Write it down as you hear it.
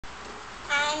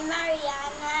I'm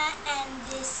Ariana and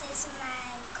this is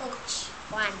my coach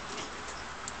Juan.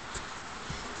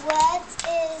 What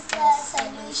is the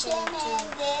solution in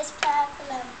this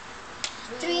problem?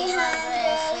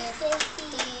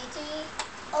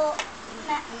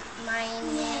 353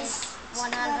 minus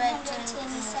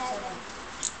 127.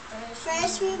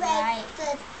 First we write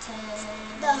the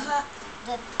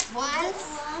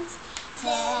ones,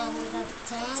 then the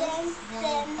tens,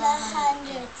 then the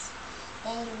hundreds.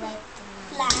 Then you write the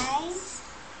lines,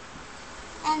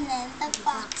 and then the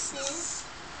boxes.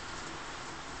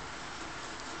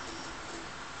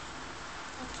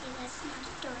 Okay, that's not a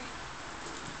door.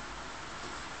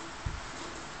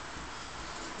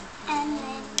 And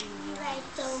then you write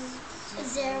the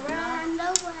 0 on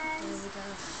the ones,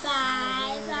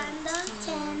 5 on the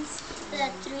tens, the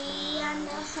 3 on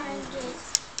the hundreds,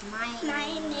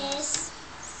 minus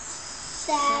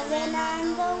 7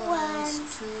 on the ones,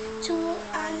 2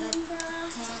 on the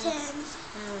tens,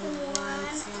 and 1 on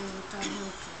the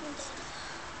hundreds.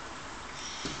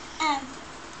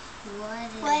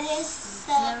 What is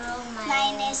 0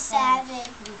 minus 7?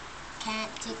 You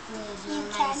can't take away 0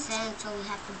 minus 7, so we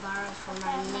have to borrow from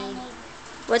our neighbor.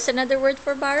 What's another word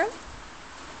for borrow?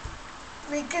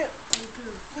 Regroup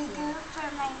for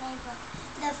my neighbor.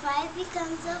 The 5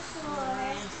 becomes a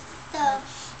 4.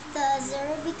 The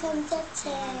 0 becomes a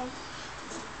 10.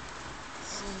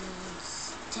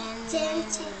 10 take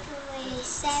away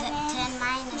 7. 10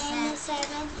 minus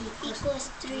 7 equals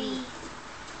 3.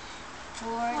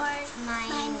 4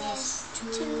 minus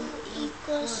 2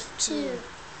 equals 2.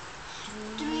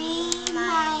 3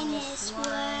 minus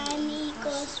 1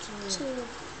 equals 2.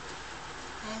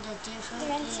 And the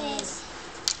difference is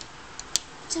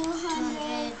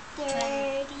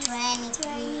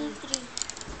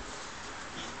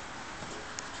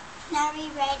 223. Now we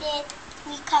write it,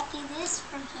 we copy this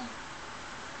from here.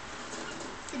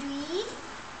 3,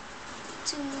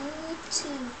 2, 2.